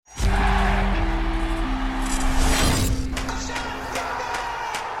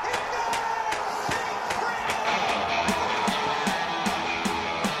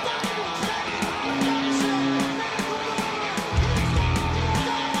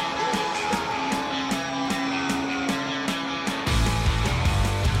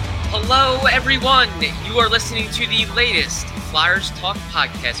Hello, everyone. You are listening to the latest Flyers Talk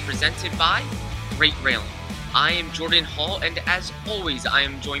podcast presented by Great Railing. I am Jordan Hall, and as always, I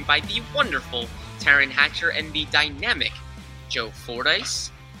am joined by the wonderful Taryn Hatcher and the dynamic Joe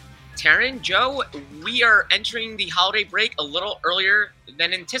Fordyce. Taryn, Joe, we are entering the holiday break a little earlier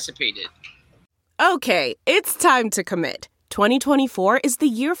than anticipated. Okay, it's time to commit. 2024 is the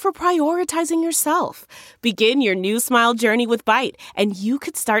year for prioritizing yourself. Begin your new smile journey with Byte, and you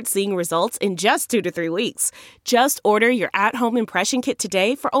could start seeing results in just 2 to 3 weeks. Just order your at-home impression kit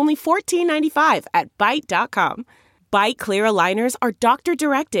today for only $14.95 at Byte.com. Byte clear aligners are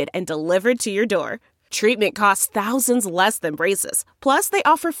doctor-directed and delivered to your door. Treatment costs thousands less than braces. Plus, they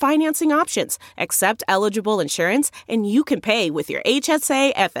offer financing options, accept eligible insurance, and you can pay with your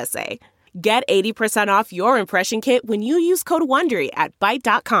HSA FSA. Get 80% off your impression kit when you use code WONDERY at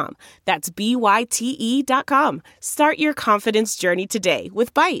Byte.com. That's BYTE.com. Start your confidence journey today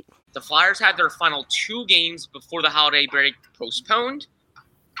with Byte. The Flyers had their final 2 games before the holiday break postponed.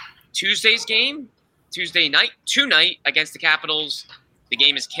 Tuesday's game, Tuesday night, tonight against the Capitals. The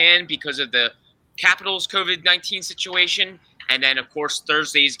game is canned because of the Capitals COVID-19 situation. And then, of course,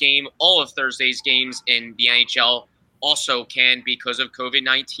 Thursday's game, all of Thursday's games in the NHL also canned because of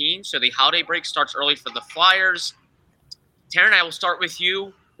COVID-19. So the holiday break starts early for the Flyers. Taryn, I will start with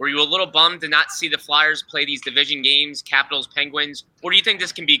you. Were you a little bummed to not see the Flyers play these division games, Capitals, Penguins? Or do you think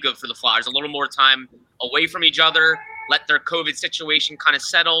this can be good for the Flyers? A little more time away from each other, let their COVID situation kind of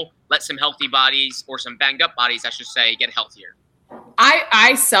settle, let some healthy bodies, or some banged up bodies, I should say, get healthier?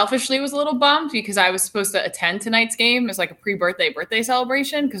 I selfishly was a little bummed because I was supposed to attend tonight's game as like a birthday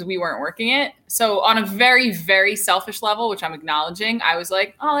celebration because we weren't working it. So on a very, very selfish level, which I'm acknowledging, I was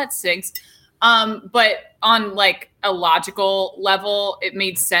like, oh, that stinks. But on like a logical level, it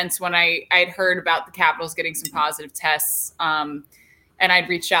made sense when I'd heard about the Capitals getting some positive tests. And I'd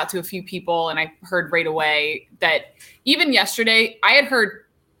reached out to a few people and I heard right away that even yesterday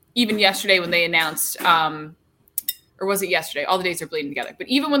when they announced, or was it yesterday? All the days are bleeding together. But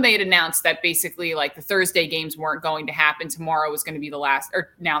even when they had announced that basically like the Thursday games weren't going to happen, tomorrow was going to be the last, or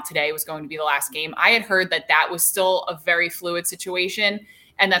now today was going to be the last game, I had heard that that was still a very fluid situation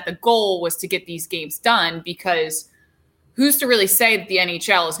and that the goal was to get these games done because who's to really say that the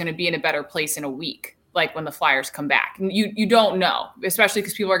NHL is going to be in a better place in a week, like when the Flyers come back? You don't know, especially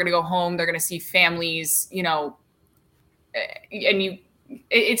because people are going to go home. They're going to see families, and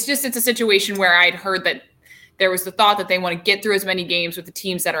it's a situation where I'd heard that there was the thought that they want to get through as many games with the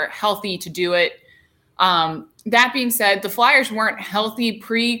teams that are healthy to do it. That being said, the Flyers weren't healthy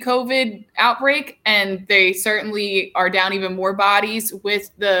pre-COVID outbreak, and they certainly are down even more bodies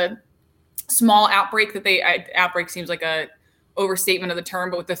with the small outbreak that outbreak seems like a overstatement of the term,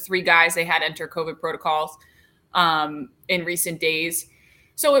 but with the 3 guys they had enter COVID protocols in recent days.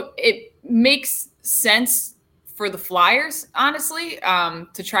 So it makes sense for the Flyers, honestly,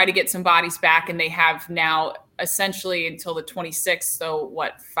 to try to get some bodies back. And they have now essentially until the 26th. So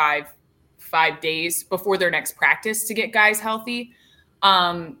what, five days before their next practice to get guys healthy.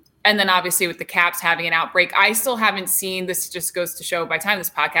 And then obviously with the Caps having an outbreak, I still haven't seen, this just goes to show by the time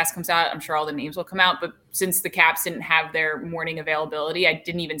this podcast comes out, I'm sure all the names will come out. But since the Caps didn't have their morning availability, I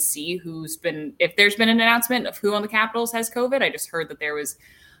didn't even see if there's been an announcement of who on the Capitals has COVID. I just heard that there was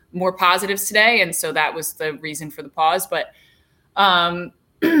more positives today. And so that was the reason for the pause, or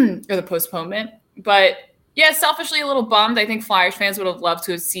the postponement. But yeah, selfishly a little bummed. I think Flyers fans would have loved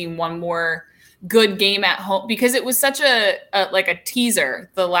to have seen one more good game at home because it was such a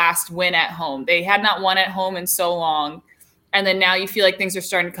teaser, the last win at home. They had not won at home in so long. And then now you feel like things are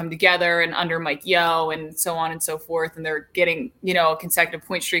starting to come together and under Mike Yeo and so on and so forth. And they're getting, a consecutive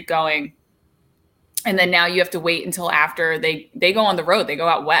point streak going. And then now you have to wait until after they go on the road. They go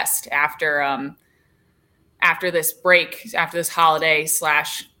out west after this break, after this holiday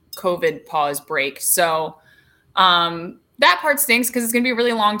 / COVID pause break. So that part stinks because it's going to be a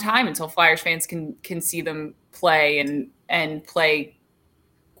really long time until Flyers fans can see them play and play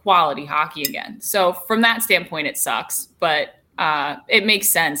quality hockey again. So from that standpoint, it sucks, but it makes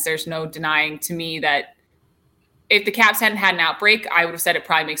sense. There's no denying to me that if the Caps hadn't had an outbreak, I would have said it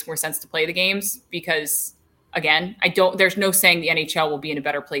probably makes more sense to play the games because, again, there's no saying the NHL will be in a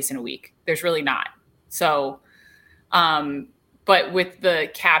better place in a week. There's really not. So, but with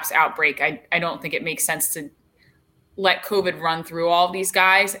the Caps outbreak, I don't think it makes sense to let COVID run through all of these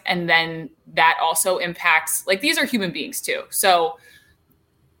guys. And then that also impacts, like, these are human beings too. So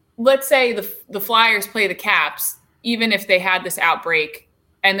let's say the Flyers play the Caps, even if they had this outbreak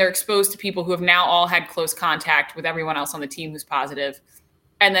and they're exposed to people who have now all had close contact with everyone else on the team who's positive.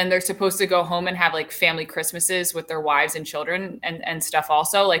 and then they're supposed to go home and have like family Christmases with their wives and children and stuff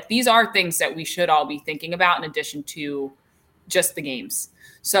also. Like these are things that we should all be thinking about in addition to just the games.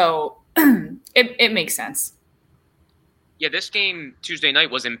 So it makes sense. Yeah, this game Tuesday night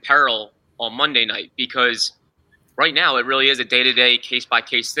was in peril on Monday night because right now it really is a day-to-day,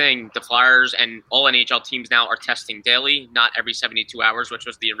 case-by-case thing. The Flyers and all NHL teams now are testing daily, not every 72 hours, which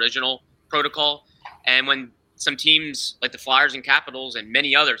was the original protocol. And when some teams like the Flyers and Capitals and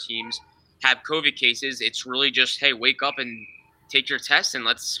many other teams have COVID cases, it's really just, hey, wake up and take your test and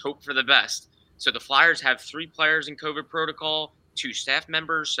let's hope for the best. So the Flyers have 3 players in COVID protocol, 2 staff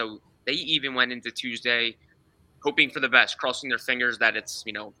members. So they even went into Tuesday hoping for the best, crossing their fingers that it's,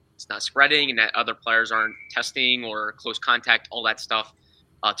 it's not spreading and that other players aren't testing or close contact, all that stuff.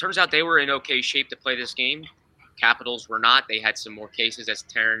 Turns out they were in okay shape to play this game. Capitals were not. They had some more cases, as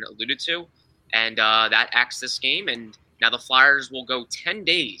Taryn alluded to. And that axed this game. And now the Flyers will go 10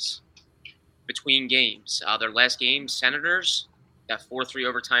 days between games. Their last game, Senators, that 4-3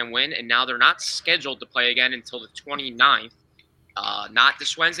 overtime win. And now they're not scheduled to play again until the 29th. Not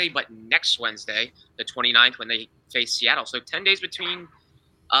this Wednesday, but next Wednesday, the 29th, when they face Seattle. So 10 days between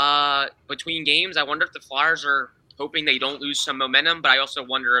games. I wonder if the Flyers are hoping they don't lose some momentum, but I also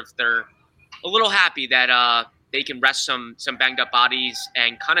wonder if they're a little happy that they can rest some banged up bodies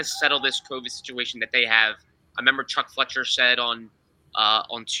and kind of settle this COVID situation that they have. I remember Chuck Fletcher said on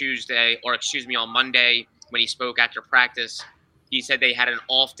Monday when he spoke after practice, he said they had an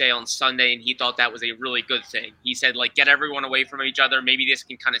off day on Sunday and he thought that was a really good thing. He said, get everyone away from each other. Maybe this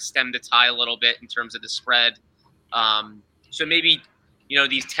can kind of stem the tide a little bit in terms of the spread. So maybe,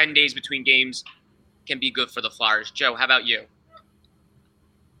 these 10 days between games can be good for the Flyers. Joe, how about you?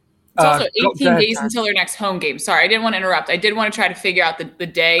 It's also 18 days until their next home game. Sorry, I didn't want to interrupt. I did want to try to figure out the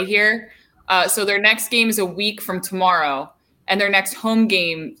day here. So their next game is a week from tomorrow, and their next home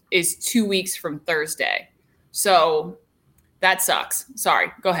game is 2 weeks from Thursday. So that sucks.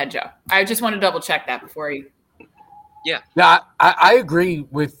 Sorry. Go ahead, Joe. I just want to double check that before you. Yeah, I agree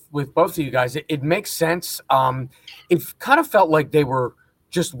with both of you guys. It makes sense. It kind of felt like they were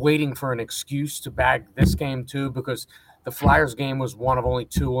just waiting for an excuse to bag this game too, because the Flyers game was one of only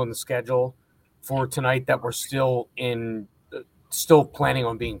 2 on the schedule for tonight that were still planning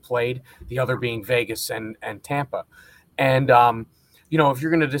on being played. The other being Vegas and Tampa. And if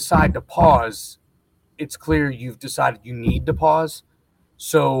you're going to decide to pause, it's clear you've decided you need to pause.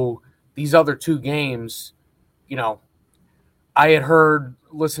 So these other 2 games, I had heard,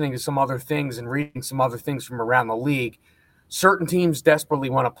 listening to some other things and reading some other things from around the league, certain teams desperately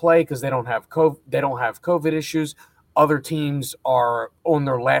want to play because they don't have COVID issues. Other teams are on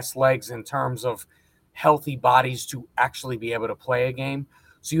their last legs in terms of healthy bodies to actually be able to play a game.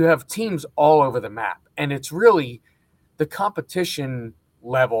 So you have teams all over the map. And it's really, the competition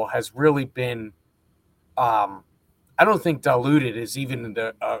level has really been, I don't think diluted is even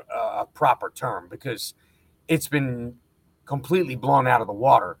a proper term, because it's been completely blown out of the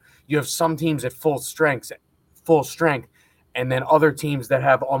water. You have some teams at full strength, and then other teams that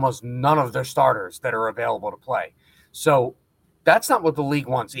have almost none of their starters that are available to play. So that's not what the league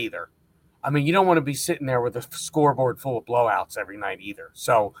wants either. I mean, you don't want to be sitting there with a scoreboard full of blowouts every night either.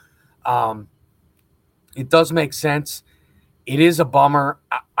 So it does make sense. It is a bummer.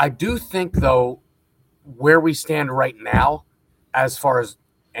 I do think, though, where we stand right now, as far as,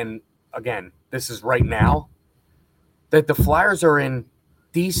 and again, this is right now, that the Flyers are in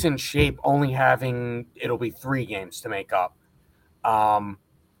decent shape, only having, it'll be 3 games to make up.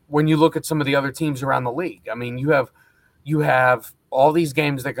 When you look at some of the other teams around the league, I mean, you have all these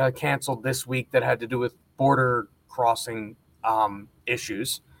games that got canceled this week that had to do with border crossing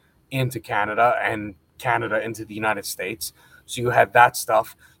issues into Canada and Canada into the United States. So you had that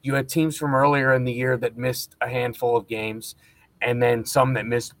stuff. You had teams from earlier in the year that missed a handful of games, and then some that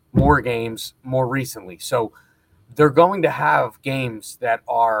missed more games more recently. So they're going to have games that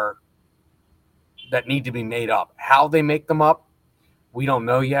need to be made up. How they make them up, we don't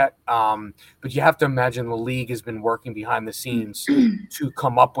know yet. But you have to imagine the league has been working behind the scenes to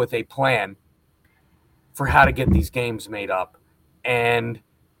come up with a plan for how to get these games made up. And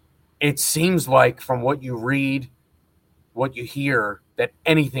it seems like, from what you read, what you hear, that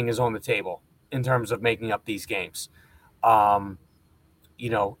anything is on the table in terms of making up these games.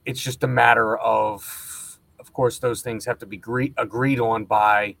 It's just a matter of course, those things have to be agreed on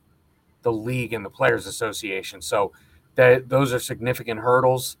by the league and the Players Association. So those are significant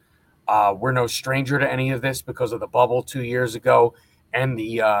hurdles. We're no stranger to any of this because of the bubble 2 years ago and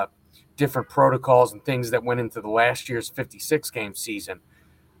the different protocols and things that went into the last year's 56-game season.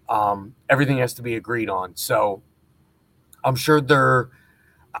 Everything has to be agreed on. So I'm sure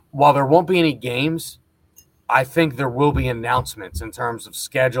while there won't be any games, I think there will be announcements in terms of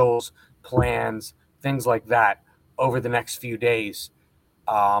schedules, plans, things like that over the next few days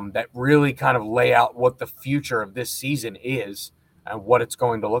that really kind of lay out what the future of this season is and what it's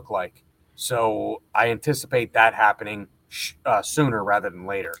going to look like. So I anticipate that happening sooner rather than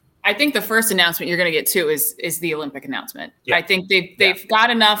later. I think the first announcement you're going to get too is the Olympic announcement. Yeah. I think they've got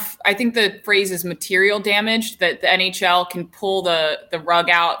enough. I think the phrase is material damage, that the NHL can pull the rug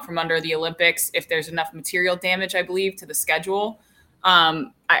out from under the Olympics if there's enough material damage, I believe, to the schedule.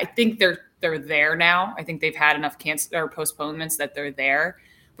 I think they're there now. I think they've had enough postponements that they're there.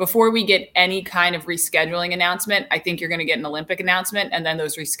 Before we get any kind of rescheduling announcement, I think you're going to get an Olympic announcement, and then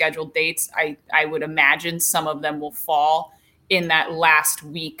those rescheduled dates, I would imagine some of them will fall in that last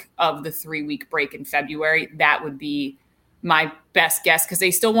week of the 3-week break in February. That would be my best guess, because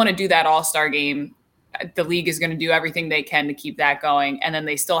they still want to do that All-Star game. The league is going to do everything they can to keep that going, and then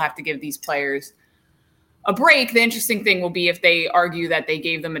they still have to give these players a break. The interesting thing will be if they argue that they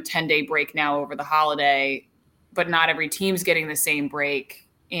gave them a 10-day break now over the holiday, but not every team's getting the same break.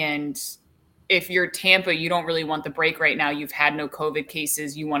 And if you're Tampa, you don't really want the break right now. You've had no COVID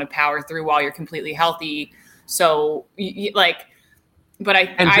cases. You want to power through while you're completely healthy. So building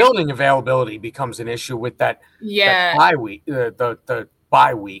availability becomes an issue with that bye week, the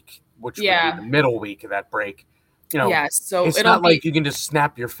bye week, which would be the middle week of that break. So it's not like you can just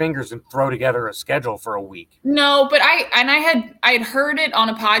snap your fingers and throw together a schedule for a week. No, but I had heard it on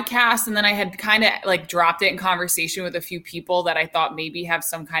a podcast, and then I had kind of like dropped it in conversation with a few people that I thought maybe have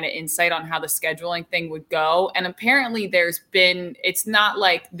some kind of insight on how the scheduling thing would go. And apparently it's not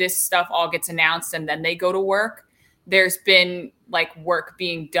like this stuff all gets announced and then they go to work. There's been like work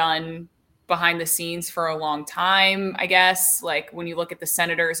being done behind the scenes for a long time, I guess. Like when you look at the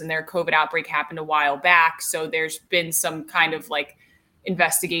Senators, and their COVID outbreak happened a while back. So there's been some kind of like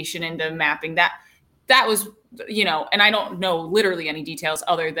investigation into mapping that was, and I don't know literally any details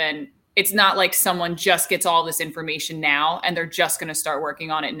other than it's not like someone just gets all this information now and they're just going to start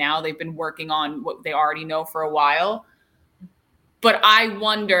working on it now. They've been working on what they already know for a while. But I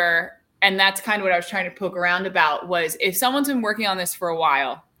wonder, and that's kind of what I was trying to poke around about, was if someone's been working on this for a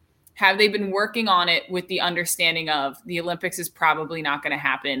while, have they been working on it with the understanding of the Olympics is probably not going to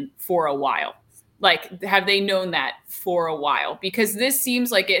happen for a while? Like, have they known that for a while? Because this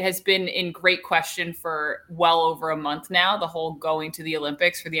seems like it has been in great question for well over a month now, the whole going to the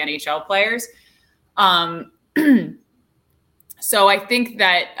Olympics for the NHL players. So I think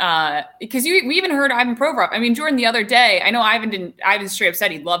that because we even heard Ivan Provorov. I mean, Jordan, the other day, I know Ivan straight up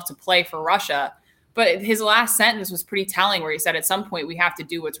said he'd love to play for Russia, but his last sentence was pretty telling, where he said at some point we have to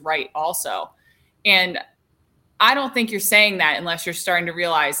do what's right also. And I don't think you're saying that unless you're starting to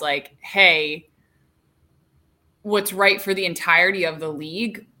realize, like, hey, what's right for the entirety of the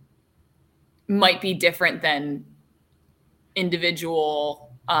league might be different than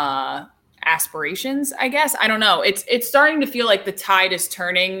individual aspirations, I guess. I don't know. It's starting to feel like the tide is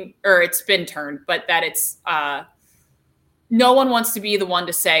turning, or it's been turned, but that it's no one wants to be the one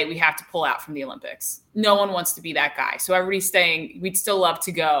to say we have to pull out from the Olympics. No one wants to be that guy. So everybody's saying we'd still love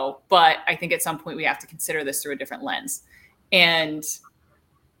to go, but I think at some point we have to consider this through a different lens. And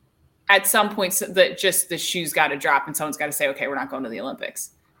at some point, the shoe's got to drop and someone's got to say, okay, we're not going to the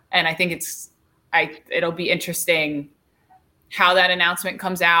Olympics. And I think it'll be interesting how that announcement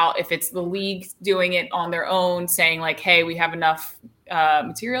comes out. If it's the league doing it on their own, saying like, hey, we have enough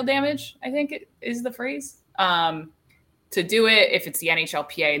material damage, I think it is the phrase, to do it. If it's the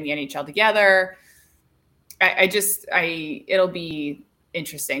NHLPA and the NHL together, it'll be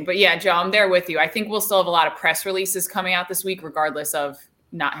interesting. But yeah, Joe, I'm there with you. I think we'll still have a lot of press releases coming out this week, regardless of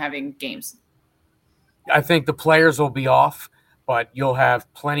not having games. I think the players will be off, but you'll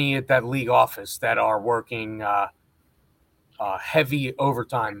have plenty at that league office that are working heavy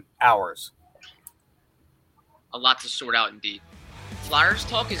overtime hours. A lot to sort out indeed. Flyers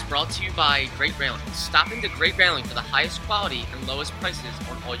Talk is brought to you by Great Railing. Stop into Great Railing for the highest quality and lowest prices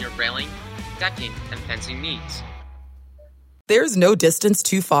on all your railing, decking, and fencing needs. There's no distance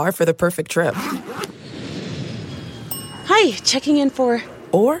too far for the perfect trip. Hi, checking in for...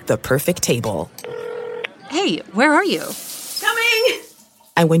 Or the perfect table. Hey, where are you? Coming!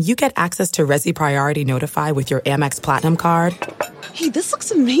 And when you get access to Resi Priority Notify with your Amex Platinum card... Hey, this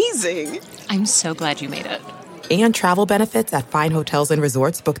looks amazing! I'm so glad you made it. And travel benefits at fine hotels and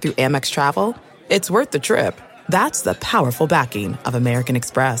resorts booked through Amex Travel, it's worth the trip. That's the powerful backing of American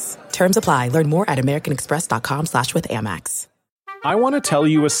Express. Terms apply. Learn more at americanexpress.com/withAmex. I want to tell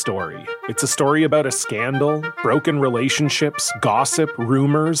you a story. It's a story about a scandal, broken relationships, gossip,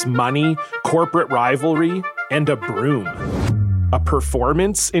 rumors, money, corporate rivalry, and a broom. a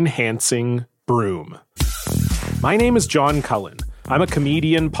performance-enhancing broom. My name is John Cullen. I'm a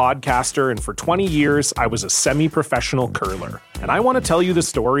comedian, podcaster, and for 20 years, I was a semi-professional curler. And I want to tell you the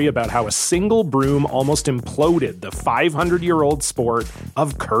story about how a single broom almost imploded the 500-year-old sport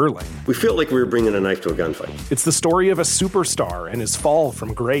of curling. We felt like we were bringing a knife to a gunfight. It's the story of a superstar and his fall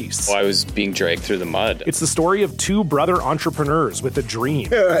from grace. Well, I was being dragged through the mud. It's the story of two brother entrepreneurs with a dream.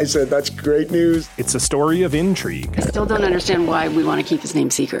 I said, that's great news. It's a story of intrigue. I still don't understand why we want to keep his name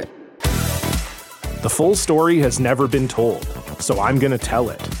secret. The full story has never been told, so I'm going to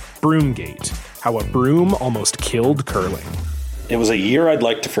tell it. Broomgate, how a broom almost killed curling. It was a year I'd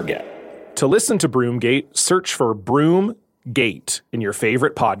like to forget. To listen to Broomgate, search for Broomgate in your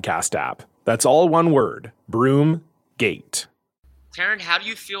favorite podcast app. That's all one word, Broomgate. Taryn, how do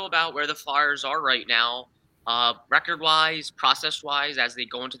you feel about where the Flyers are right now, record-wise, process-wise, as they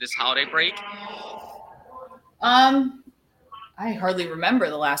go into this holiday break? I hardly remember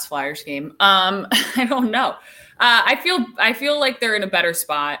the last Flyers game. I don't know. I feel like they're in a better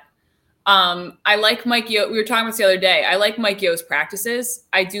spot. I like Mike Yeo. We were talking about this the other day. I like Mike Yeo's practices.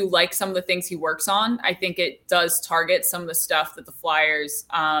 I do like some of the things he works on. I think it does target some of the stuff that the Flyers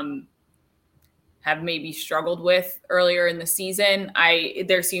have maybe struggled with earlier in the season.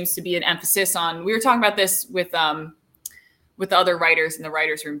 There seems to be an emphasis on. We were talking about this with the other writers in the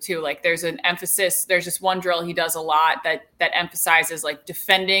writers' room too. Like there's an emphasis. There's just one drill he does a lot that emphasizes like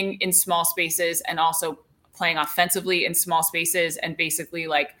defending in small spaces and also playing offensively in small spaces, and basically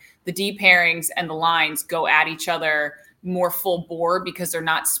like the D pairings and the lines go at each other more full bore because they're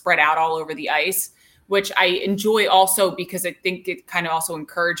not spread out all over the ice, which I enjoy also because I think it kind of also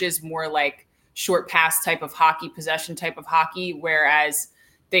encourages more like short pass type of hockey, possession type of hockey, whereas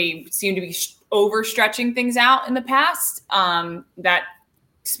they seem to be overstretching things out in the past. That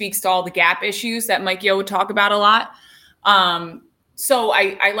speaks to all the gap issues that Mike Yeo would talk about a lot. So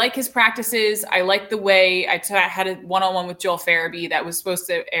I like his practices. I like the way I had a one-on-one with Joel Farabee that was supposed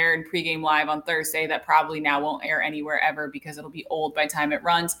to air in pregame live on Thursday that probably now won't air anywhere ever because it'll be old by the time it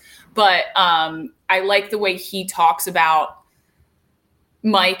runs. But I like the way he talks about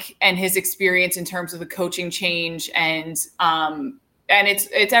Mike and his experience in terms of the coaching change, and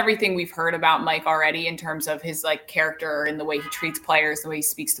it's everything we've heard about Mike already in terms of his like character and the way he treats players, the way he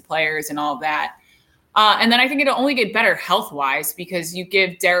speaks to players and all of that. And then I think it'll only get better health-wise because you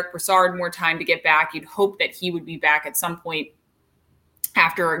give Derek Brassard more time to get back. You'd hope that he would be back at some point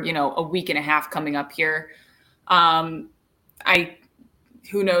after, a week and a half coming up here. Who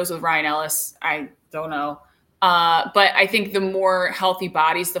knows with Ryan Ellis? I don't know. But I think the more healthy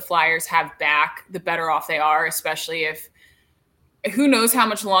bodies the Flyers have back, the better off they are, especially if who knows how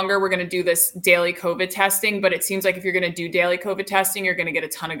much longer we're going to do this daily COVID testing, but it seems like if you're going to do daily COVID testing, you're going to get a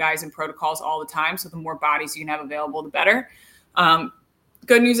ton of guys in protocols all the time. So the more bodies you can have available, the better.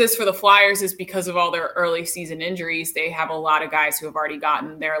 Good news is for the Flyers is because of all their early season injuries, they have a lot of guys who have already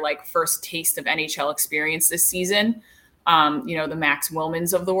gotten their like first taste of NHL experience this season. The Max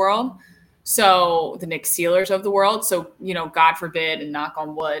Willmans of the world. So the Nick Sealers of the world. So, God forbid and knock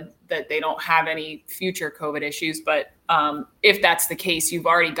on wood that they don't have any future COVID issues. But if that's the case, you've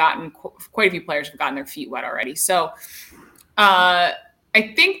already gotten quite a few players have gotten their feet wet already. So I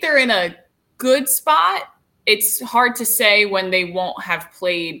think they're in a good spot. It's hard to say when they won't have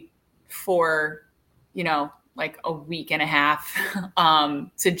played for, like a week and a half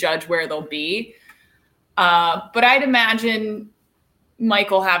to judge where they'll be. But I'd imagine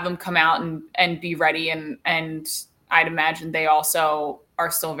Mike will have them come out and be ready. And I'd imagine they also are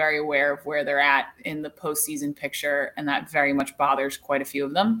still very aware of where they're at in the postseason picture. And that very much bothers quite a few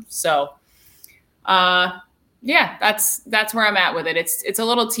of them. So, that's where I'm at with it. It's a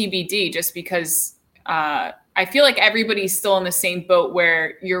little TBD just because I feel like everybody's still in the same boat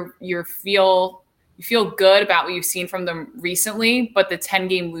where you feel good about what you've seen from them recently, but the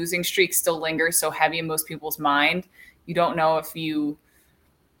 10-game losing streak still lingers so heavy in most people's mind. You don't know if you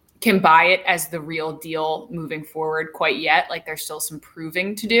can buy it as the real deal moving forward quite yet. Like there's still some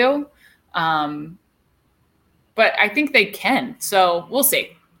proving to do. But I think they can. So we'll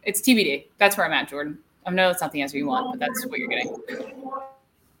see. It's TBD. That's where I'm at, Jordan. I know that's not the answer you want, but that's what you're getting.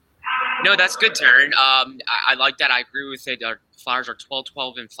 No, that's good, Taryn. I like that. I agree with it. Our Flyers are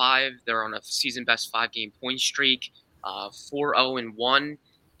 12-12-5. They're on a season-best 5-game point streak, 4-0-1.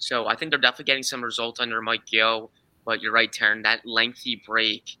 So I think they're definitely getting some results under Mike Yeo. But you're right, Taryn, that lengthy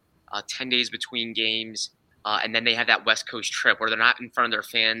break, 10 days between games, and then they have that West Coast trip where they're not in front of their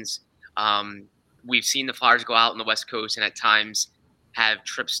fans. We've seen the Flyers go out on the West Coast and at times have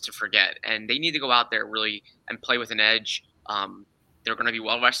trips to forget. And they need to go out there really and play with an edge. They're going to be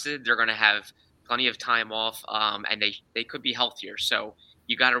well rested. They're going to have plenty of time off, and they could be healthier. So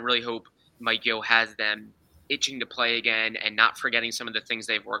you got to really hope Mike Yo has them itching to play again and not forgetting some of the things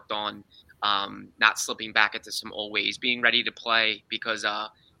they've worked on, not slipping back into some old ways, being ready to play because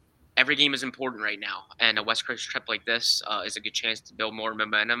every game is important right now. And a West Coast trip like this is a good chance to build more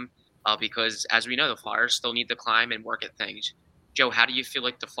momentum because, as we know, the Flyers still need to climb and work at things. Joe, how do you feel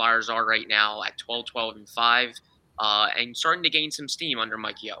like the Flyers are right now at 12-12-5 and starting to gain some steam under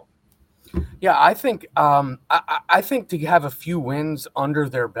Mike Yo? Yeah, I think I think to have a few wins under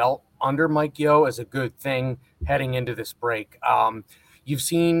their belt under Mike Yo is a good thing heading into this break. You've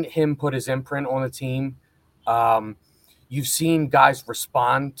seen him put his imprint on the team. You've seen guys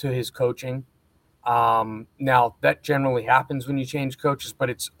respond to his coaching. Now, that generally happens when you change coaches,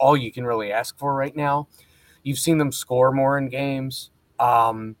 but it's all you can really ask for right now. You've seen them score more in games.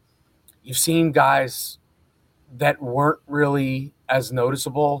 You've seen guys that weren't really as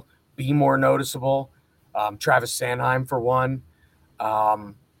noticeable be more noticeable. Travis Sanheim, for one.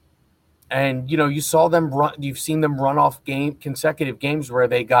 And, you saw them run. You've seen them run off consecutive games where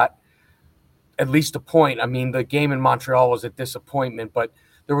they got at least a point. I mean, the game in Montreal was a disappointment, but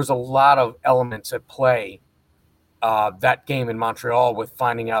there was a lot of elements at play that game in Montreal with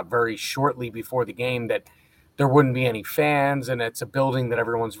finding out very shortly before the game that there wouldn't be any fans, and it's a building that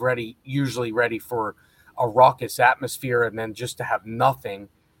everyone's usually ready for a raucous atmosphere, and then just to have nothing.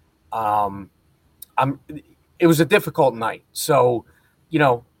 It was a difficult night. So,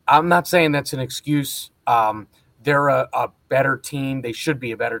 I'm not saying that's an excuse. They're a better team. They should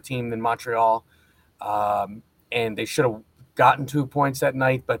be a better team than Montreal. And they should have gotten 2 points that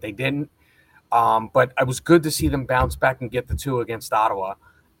night, but they didn't. But it was good to see them bounce back and get the 2 against Ottawa.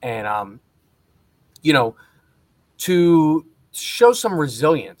 And, to show some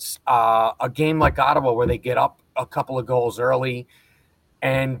resilience, a game like Ottawa where they get up a couple of goals early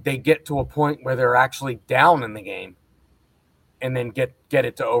and they get to a point where they're actually down in the game and then get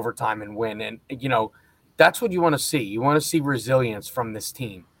it to overtime and win. And, that's what you want to see. You want to see resilience from this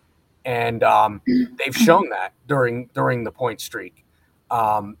team. And they've shown that during the point streak.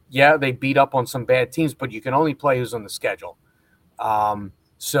 Yeah, they beat up on some bad teams, but you can only play who's on the schedule.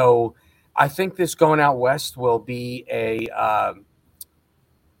 So I think this going out west will be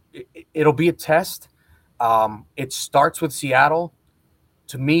it'll be a test. It starts with Seattle.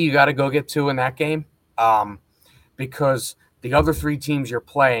 To me, you got to go get 2 in that game because the other 3 teams you're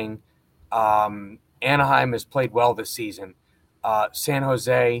playing, Anaheim has played well this season. San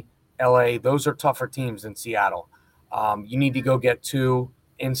Jose, LA, those are tougher teams than Seattle. You need to go get 2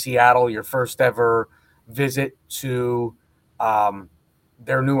 in Seattle, your first ever visit to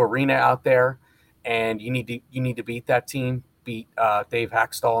their new arena out there, and you need to beat that team, beat Dave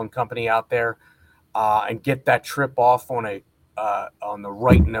Haxtell and company out there, and get that trip off on the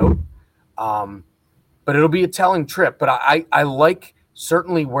right note. But it'll be a telling trip. But I like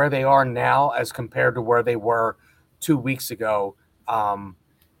certainly where they are now as compared to where they were 2 weeks ago.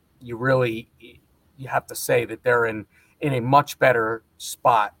 You have to say that they're in a much better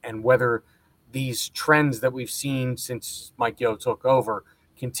spot, and whether these trends that we've seen since Mike Yo took over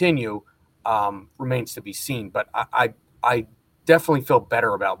continue remains to be seen. But I definitely feel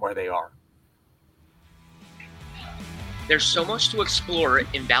better about where they are. There's so much to explore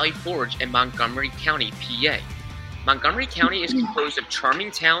in Valley Forge and Montgomery County, PA. Montgomery County is composed of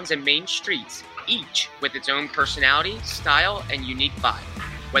charming towns and main streets, each with its own personality, style, and unique vibe.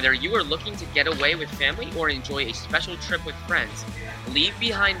 Whether you are looking to get away with family or enjoy a special trip with friends, leave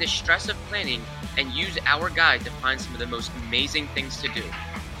behind the stress of planning and use our guide to find some of the most amazing things to do.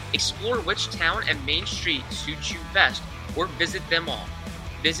 Explore which town and main street suits you best or visit them all.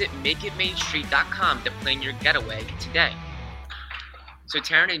 Visit makeitmainstreet.com to plan your getaway today. So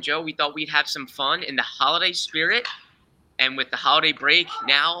Taryn and Joe, we thought we'd have some fun in the holiday spirit. And with the holiday break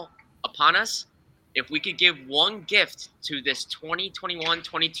now upon us, if we could give one gift to this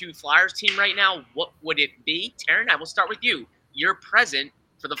 2021-22 Flyers team right now, what would it be? Taryn, I will start with you. Your present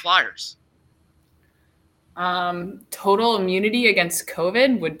for the Flyers. Total immunity against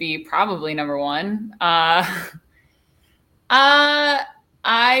COVID would be probably number one.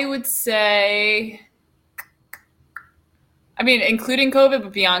 I would say, including COVID,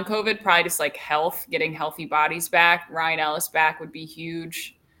 but beyond COVID, probably just like health, getting healthy bodies back. Ryan Ellis back would be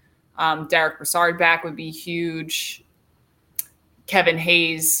huge. Derek Brassard back would be huge. Kevin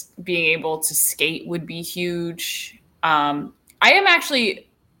Hayes being able to skate would be huge. I am actually,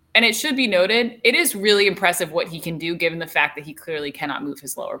 and it should be noted, it is really impressive what he can do given the fact that he clearly cannot move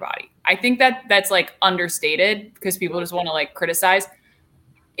his lower body. I think that's like understated because people just want to like criticize.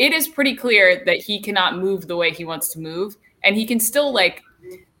 It is pretty clear that he cannot move the way he wants to move, and he can still like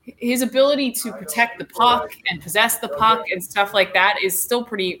his ability to protect the puck and possess the puck and stuff like that is still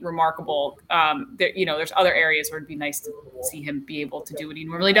pretty remarkable. There's other areas where it'd be nice to see him be able to do what he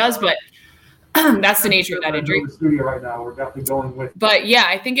normally does, but that's the nature of that injury. Right now, we're definitely going with. But yeah,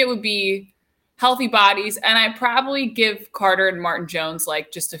 I think it would be healthy bodies, and I probably give Carter and Martin Jones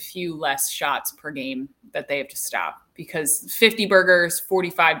like just a few less shots per game that they have to stop, because 50 burgers,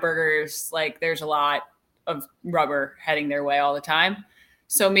 45 burgers, like there's a lot of rubber heading their way all the time.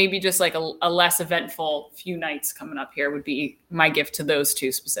 So maybe just like a less eventful few nights coming up here would be my gift to those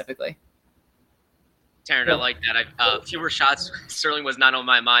two specifically. Taryn, I like that. Fewer shots certainly was not on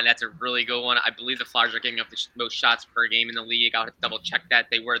my mind. That's a really good one. I believe the Flyers are giving up the most shots per game in the league. I'll have to double check that.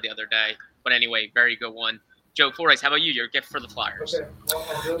 They were the other day. But anyway, very good one. Joe Flores, how about you? Your gift for the Flyers?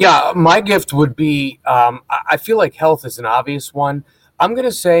 Yeah, my gift would be, I feel like health is an obvious one. I'm going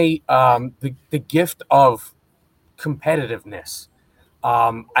to say the gift of competitiveness.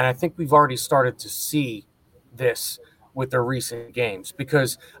 And I think we've already started to see this with their recent games,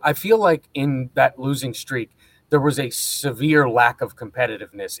 because I feel like in that losing streak, there was a severe lack of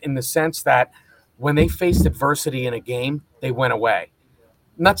competitiveness in the sense that when they faced adversity in a game, they went away.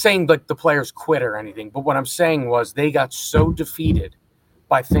 I'm not saying like the players quit or anything, but what I'm saying was they got so defeated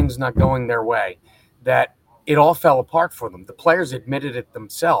by things not going their way that it all fell apart for them. The players admitted it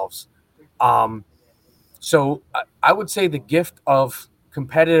themselves. So I would say the gift of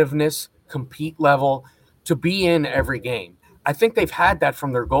competitiveness, compete level, to be in every game. I think they've had that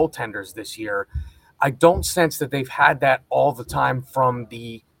from their goaltenders this year. I don't sense that they've had that all the time from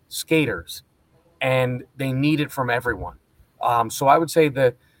the skaters, and they need it from everyone. So I would say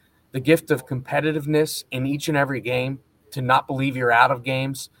the gift of competitiveness in each and every game, to not believe you're out of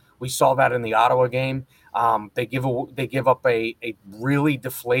games. We saw that in the Ottawa game. They give up a really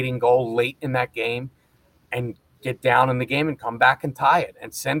deflating goal late in that game and get down in the game and come back and tie it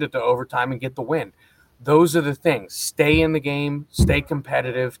and send it to overtime and get the win. Those are the things. Stay in the game, stay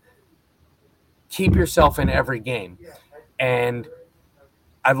competitive, keep yourself in every game. And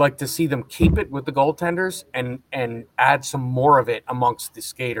I'd like to see them keep it with the goaltenders and add some more of it amongst the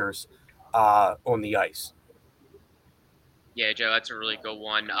skaters on the ice. Yeah, Joe, that's a really good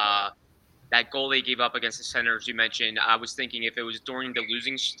one. That goal they gave up against the Senators you mentioned, I was thinking if it was during the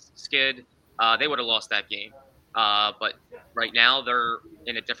losing skid, they would have lost that game. But right now they're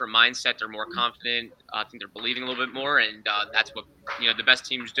in a different mindset. They're more confident. I think they're believing a little bit more, and that's what the best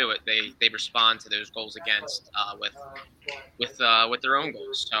teams do. It they respond to those goals against with their own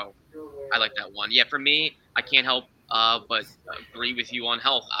goals. So I like that one. Yeah, for me, I can't help but agree with you on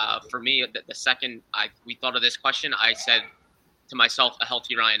health. For me, the second we thought of this question, I said to myself, a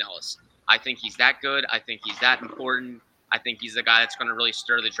healthy Ryan Ellis. I think he's that good. I think he's that important. I think he's the guy that's going to really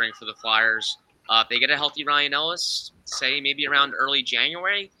stir the drink for the Flyers. If they get a healthy Ryan Ellis, say maybe around early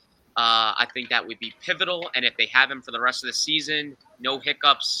January, I think that would be pivotal. And if they have him for the rest of the season, no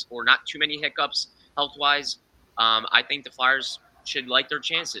hiccups or not too many hiccups health-wise, I think the Flyers should like their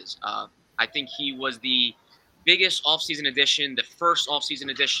chances. I think he was the biggest offseason addition, the first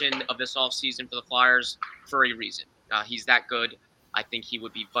offseason addition of this offseason for the Flyers for a reason. He's that good. I think he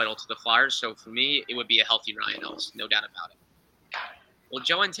would be vital to the Flyers. So for me, it would be a healthy Ryan Ellis, no doubt about it. Well,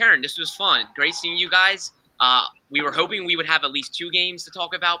 Joe and Taryn, this was fun. Great seeing you guys. We were hoping we would have at least 2 games to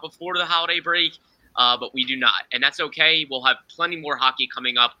talk about before the holiday break, but we do not. And that's okay. We'll have plenty more hockey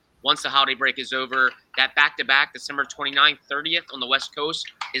coming up once the holiday break is over. That back-to-back, December 29th, 30th on the West Coast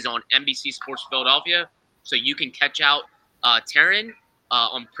is on NBC Sports Philadelphia. So you can catch out Taryn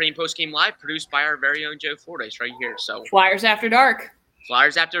on Pre- and Post-Game Live, produced by our very own Joe Fordyce right here. So Flyers After Dark.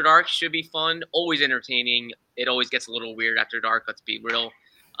 Flyers After Dark should be fun, always entertaining. It always gets a little weird after dark, let's be real.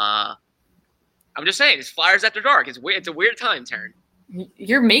 I'm just saying, it's Flyers After Dark. It's weird. It's a weird time, Taryn.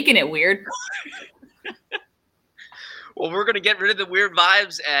 You're making it weird. Well, we're going to get rid of the weird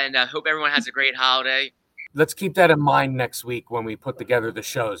vibes, and hope everyone has a great holiday. Let's keep that in mind next week when we put together the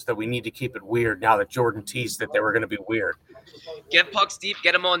shows, that we need to keep it weird now that Jordan teased that they were going to be weird. Get pucks deep,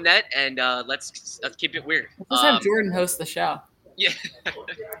 get them on net, and let's keep it weird. Let's have Jordan host the show. Yeah.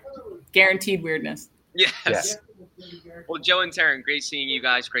 Guaranteed weirdness. Yes. Well, Joe and Taryn, great seeing you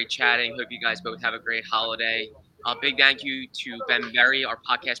guys. Great chatting. Hope you guys both have a great holiday. A big thank you to Ben Berry, our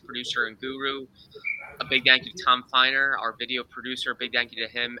podcast producer and guru. A big thank you to Tom Feiner, our video producer. A big thank you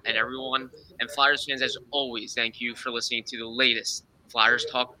to him and everyone. And Flyers fans, as always, thank you for listening to the latest Flyers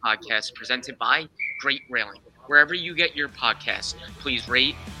Talk podcast presented by Great Railing. Wherever you get your podcasts, please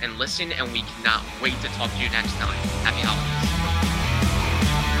rate and listen, and we cannot wait to talk to you next time. Happy holidays.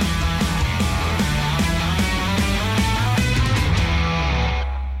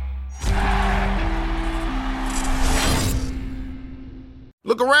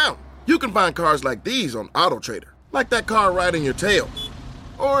 Look around. You can find cars like these on AutoTrader, like that car riding your tail.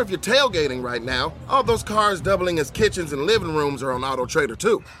 Or if you're tailgating right now, all those cars doubling as kitchens and living rooms are on AutoTrader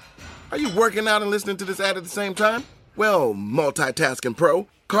too. Are you working out and listening to this ad at the same time? Well, multitasking pro,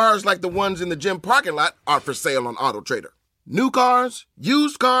 cars like the ones in the gym parking lot are for sale on AutoTrader. New cars,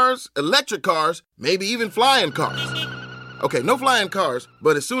 used cars, electric cars, maybe even flying cars. Okay, no flying cars,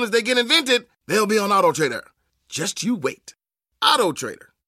 but as soon as they get invented, they'll be on AutoTrader. Just you wait. AutoTrader.